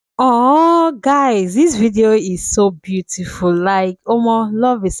guys, this video is so beautiful. Like,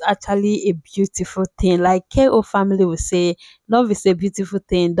 love is actually a beautiful thing. Like KO family will say, love is a beautiful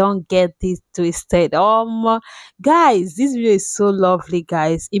thing. Don't get this twisted. Guys, this video is so lovely,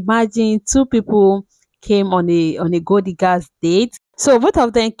 guys. Imagine two people came on a gold diggers date. So both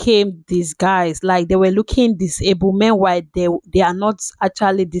of them came disguised, like they were looking disabled. Meanwhile, they are not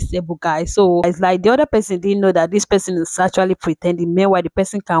actually disabled, guys. So it's like the other person didn't know that this person is actually pretending. Meanwhile, the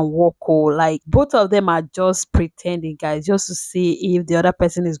person can walk. Or like both of them are just pretending, guys, just to see if the other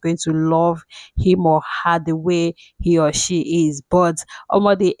person is going to love him or her the way he or she is. But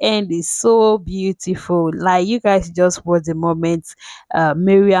the end is so beautiful. Like you guys just watch the moment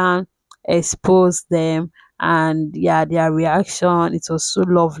Mariam exposed them, and yeah, their reaction, it was so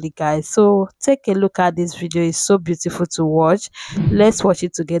lovely, guys. So take a look at this video. It's so beautiful to watch. Let's watch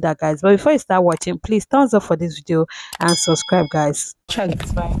it together, guys. But before you start watching, please thumbs up for this video and subscribe, guys.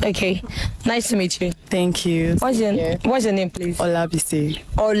 Okay, nice to meet you. Thank you. What's your name, please? Olabisi.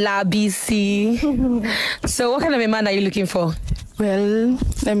 Olabisi. So what kind of a man are you looking for? Well,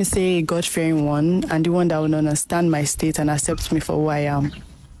 let me say a God-fearing one, and the one that will understand my state and accept me for who I am.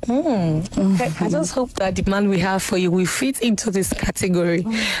 I just hope that the man we have for you will fit into this category.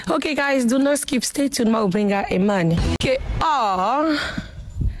 Okay, guys, do not skip. Stay tuned. I'll bring out a man. Okay.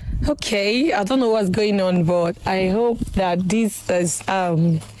 Okay. I don't know what's going on, but I hope that this is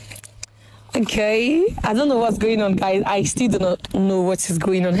okay. I don't know what's going on, guys. I still do not know what is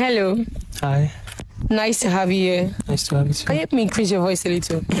going on. Hello. Hi. Nice to have you here. Nice to have you too. Can you help me increase your voice a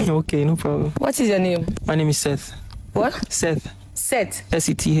little? Okay, no problem. What is your name? My name is Seth. What? Seth. Seth.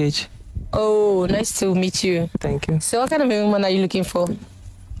 S-E-T-H. Oh, nice to meet you. Thank you. So what kind of a woman are you looking for?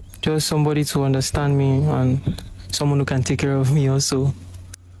 Just somebody to understand me and someone who can take care of me also.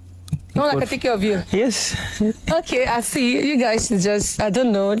 No one can take care of you? Yes. Okay, I see. You guys just, I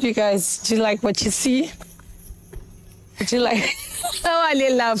don't know. You guys, do you like what you see? Do you like? Oh, I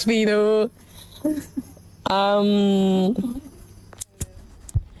didn't laugh, you know.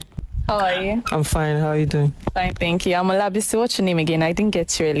 How are you? I'm fine. How are you doing? Fine, thank you. I'm Olabisi. What's your name again? I didn't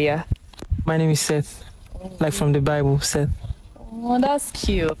get you earlier. My name is Seth. Like from the Bible, Seth. Oh, that's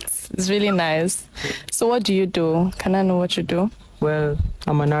cute. It's really nice. So what do you do? Can I know what you do? Well,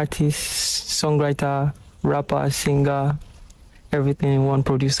 I'm an artist, songwriter, rapper, singer, everything in one.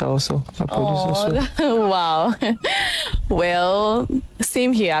 Producer also. I produce also. Wow. Well,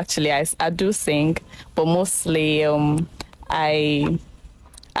 same here actually. I do sing, but mostly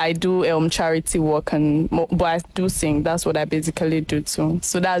I do charity work, but I do sing. That's what I basically do too.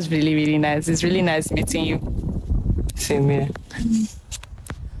 So that's really, really nice. It's really nice meeting you. Same here.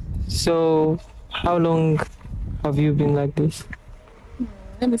 So, how long have you been like this?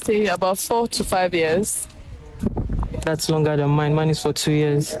 Let me say about 4 to 5 years. That's longer than mine. Mine is for 2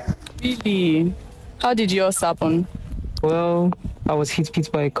 years. Really? How did yours happen? Well, I was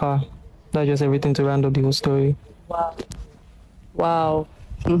hit by a car. That's just everything to round up the whole story. Wow. Wow.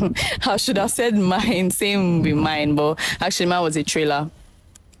 I should have said mine, same with mine, but actually mine was a trailer.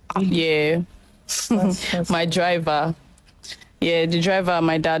 Yeah. My driver. Yeah, the driver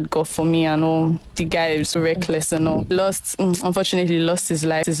my dad got for me and all. The guy was so reckless and all. Unfortunately lost his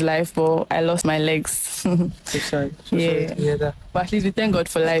life, but I lost my legs. So sorry. Yeah. Sorry to hear that. But at least we thank God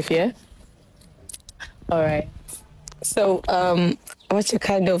for life, yeah? All right. So, what's your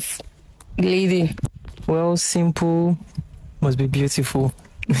kind of lady? Well, simple, must be beautiful,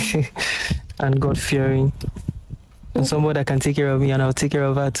 and God-fearing, and somebody that can take care of me and I'll take care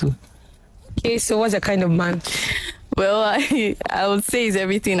of her too. Okay, so what's your kind of man? Well, I would say it's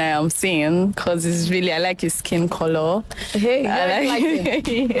everything I am saying, because it's really, I like his skin color. Hey, I like it.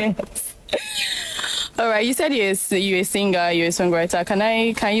 Yes. All right, you said you're a singer, you're a songwriter.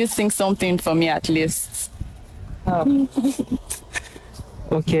 Can you sing something for me at least?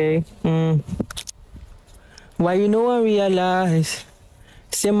 Okay. Why you know I realize?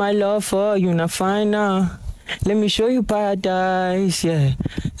 Say my love for you not fine now. Let me show you paradise, yeah.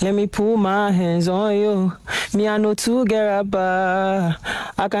 Let me put my hands on you. Me, I know to get up.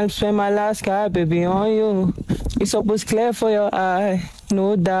 I can spend my last card, baby, on you. It's always clear for your eye,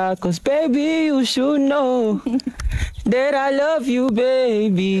 no doubt. Cause baby, you should know that I love you,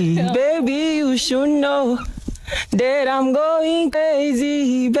 baby. Baby, you should know that I'm going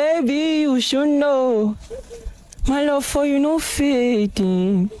crazy. Baby, you should know my love for you no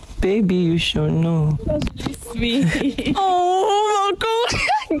fading. Baby, you should know. That's really sweet. Oh my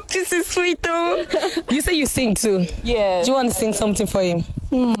God, this is sweet though. You say you sing too. Yeah. Do you want to sing something for him?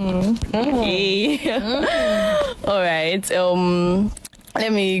 Okay. All right.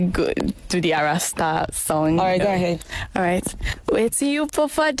 Let me go do the Arasta song. All right, go ahead. All right. Wait till you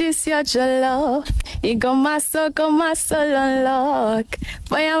put for this your love. You got my soul unlock.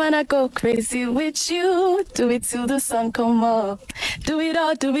 Boy, I wanna go crazy with you. Do it till the sun come up. Do it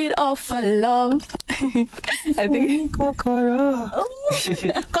all for love. I think.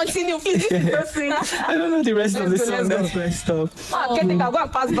 Continue, please. I don't know the rest of the song. That's messed up. I can think I'll go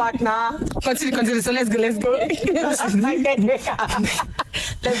and pass back now. Continue. So let's go. Let's go.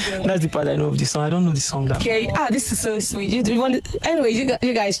 That's the part I know of the song. I don't know the song that. Okay. This is so sweet. You want anyway?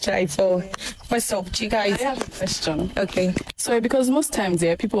 You guys try. So what's up, you guys? I have a question. Okay. Sorry, because most times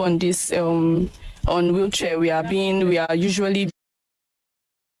there are people on this on wheelchair. We are usually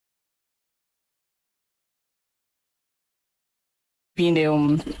being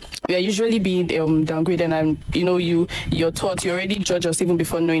downgraded, and you're taught, you already judge us even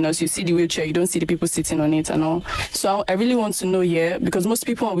before knowing us. You see the wheelchair, you don't see the people sitting on it and all. So I really want to know here, because most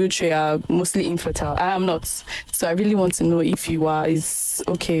people on wheelchair are mostly infertile. I am not, so I really want to know if you are. Is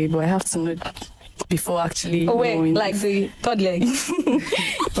okay, but I have to know before actually knowing. Like the third leg.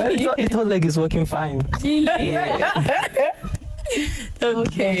 Well, the third leg is working fine.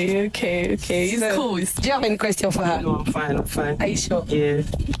 Okay. It's cool. Do you have any question for her? No, I'm fine. Are you sure? Yeah.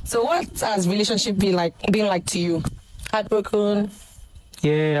 So what has relationship been like to you? Heartbroken?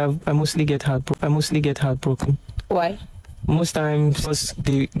 Yeah, I mostly get heartbroken. Why? Most times because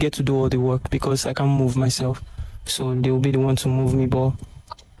they get to do all the work because I can't move myself. So they will be the one to move me, but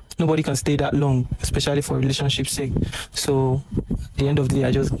nobody can stay that long, especially for relationship's sake. So at the end of the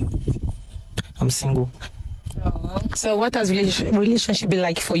day, I'm single. So what has relationship been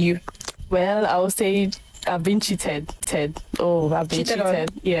like for you? Well, I would say I've been cheated. I've been cheated.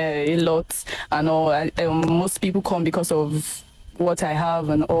 Yeah, a lot. And all. Most people come because of what I have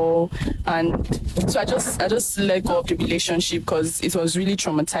and all, and so I just let go of the relationship because it was really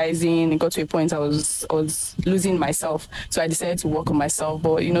traumatizing. It got to a point I was losing myself, so I decided to work on myself.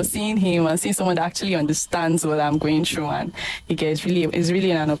 But seeing him and seeing someone that actually understands what I'm going through, and it's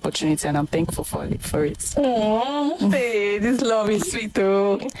really an opportunity, and I'm thankful for it. Aww, hey, this love is sweet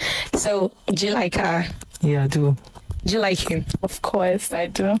though. So do you like her? Yeah, I do. Do you like him? Of course I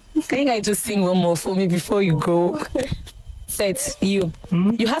do. Can you guys just sing one more for me before you go? Set you.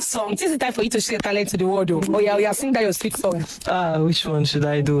 You have songs. This is the time for you to share talent to the world. Oh yeah, sing that your sweet song. Which one should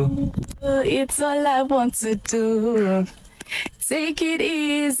I do? It's all I want to do. Take it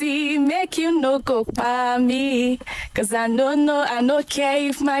easy, make you no go by me. Cause I no care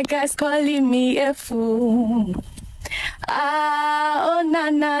if my guy's calling me a fool. Oh na,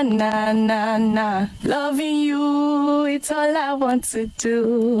 loving you, it's all I want to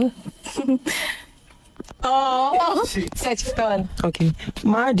do. Oh, such fun. Okay.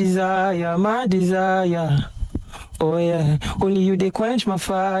 My desire. Oh yeah, only you they quench my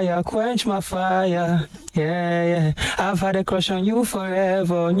fire. Yeah. I've had a crush on you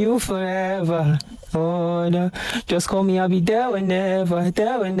forever. Oh no, just call me, I'll be there whenever.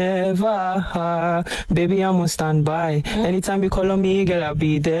 Baby, I'm on standby. Anytime you call on me, girl, I'll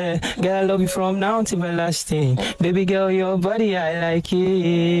be there. Girl, I love you from now till everlasting. Baby girl, your body, I like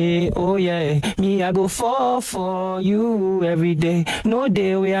it. Oh yeah, me, I go fall for you every day. No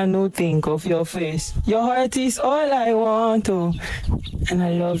day where I no think of your face. Your heart is all I want, oh, and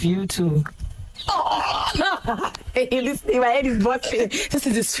I love you too. Oh. Hey, listen, my head is busting. This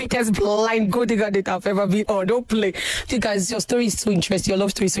is the sweetest blind golden girl that I've ever been. Oh, don't play. You guys, your story is so interesting. Your love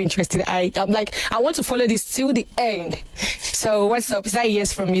story is so interesting. I'm like, I want to follow this till the end. So what's up? Is that a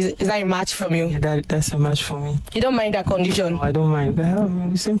yes from you? Is that a match from you? Yeah, that's a match for me. You don't mind that condition? No, I don't mind. I'm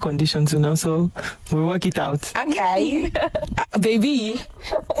in the same condition too now, so we'll work it out. Okay. Baby,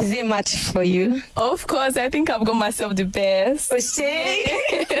 is it a match for you? Of course, I think I've got myself the best. Oh, shit.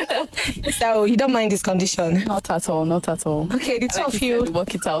 So you don't mind this condition? Not at all. Okay, the two of you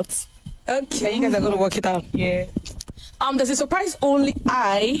work it out. Okay, you guys are going to work it out. Yeah. There's a surprise only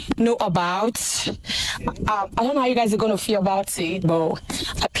I know about. I don't know how you guys are going to feel about it, but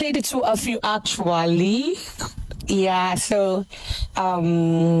I played the two of you actually. Yeah, so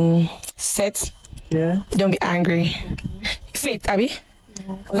Set. Yeah. Don't be angry. Faith, Abby.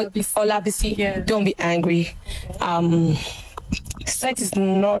 Olabisi. Yeah. Don't be angry. Set is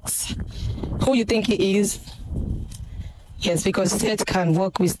not who you think he is. Yes, because Seth can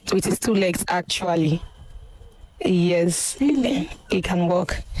walk with his two legs actually. Yes, really? He can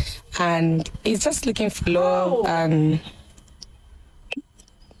walk. And he's just looking for love and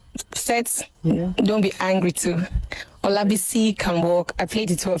Seth Don't be angry too. Olabisi can walk. I played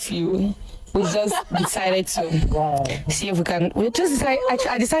the two of you. We just decided to see if we can. We just decided.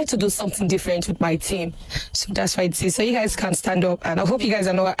 I decided to do something different with my team, so that's why it is. So you guys can stand up, and I hope you guys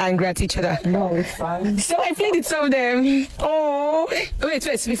are not angry at each other. No, it's fine. So I played the two of them. Oh, wait,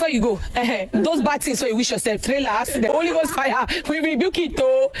 before you go, those bad things. So you wish yourself trailer accident. Holy Ghost fire. We rebuke it.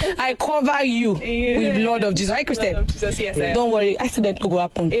 Oh, I cover you with blood of Jesus. Right, Christian? Jesus, yes, Don't worry, accident will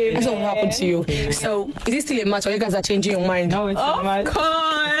happen. Accident will happen to you. So is it still a match, or you guys are changing your mind? No, it's a match. Of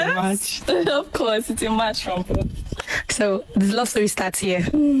course. Of course, it's a match from both. So the love story starts here.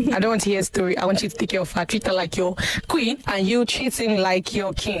 I don't want to hear a story. I want you to take care of her, treat her like your queen, and you treat him like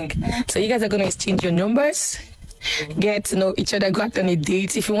your king. So you guys are gonna exchange your numbers, get to know each other, go out on a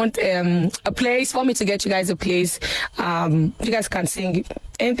date. If you want a place, want me to get you guys a place, you guys can sing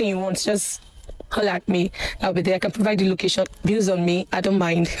anything you want. Just holler at me. I'll be there. I can provide the location. Views on me. I don't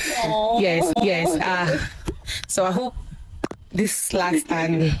mind. Yes. So I hope this last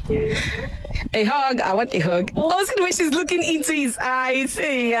and a hug. I want a hug. Also, the way she's looking into his eyes.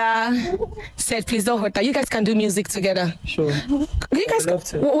 Yeah. Said, please don't hurt her. You guys can do music together. Sure. You guys. I'd love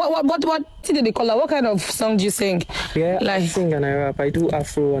to. What did they call her? What kind of song do you sing? Yeah, I Like. sing and I rap. I do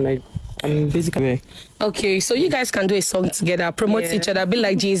Afro and I'm basically. Okay, so you guys can do a song together, promote each other, be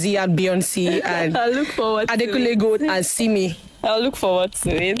like Jay-Z and Beyonce and I look forward to Adekule it. Gold and Simi. I'll look forward to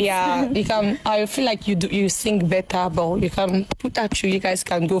it. Yeah, you can. I feel like you sing better, but you can put that through. You guys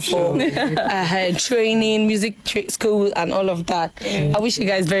can go for training, school, and all of that. I wish you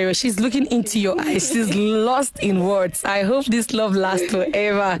guys very well. She's looking into your eyes. She's lost in words. I hope this love lasts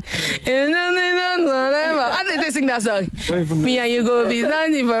forever. How did they sing that song? Me and you go be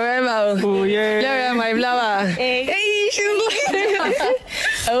standing forever. Oh yeah. Gloria, my flower. Hey, she's looking.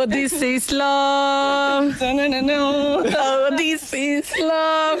 Oh, this is love. Oh, this is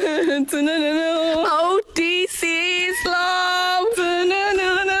love. Oh, this is love.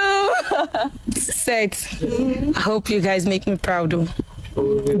 Set. I hope you guys make me proud.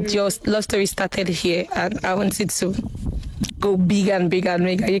 Your love story started here, and I wanted to go bigger and bigger and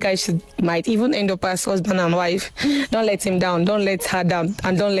bigger. You guys might even end up as husband and wife. Don't let him down. Don't let her down.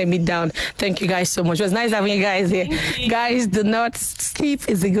 And don't let me down. Thank you guys so much. It was nice having you guys here. Guys, do not sleep.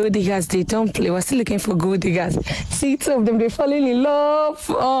 It's the gold diggers. They don't play. We're still looking for gold diggers. See, two of them, they're falling in love.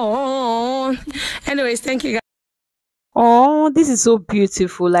 Oh. Anyways, thank you guys. Oh, this is so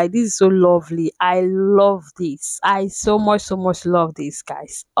beautiful. Like, this is so lovely. I love this. I so much love this,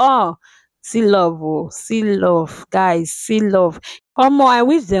 guys. Oh, see love, see love, guys, see love. I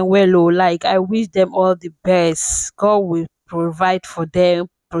wish them well, oh. Like, I wish them all the best. God will provide for them,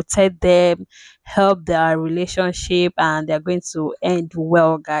 protect them, help their relationship, and they're going to end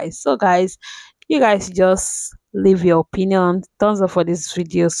well, guys. So, guys, you guys just leave your opinion, thumbs up for this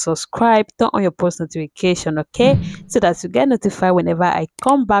video, subscribe, turn on your post notification, okay, so that you get notified whenever I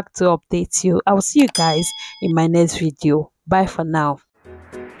come back to update you. I will see you guys in my next video. Bye for now.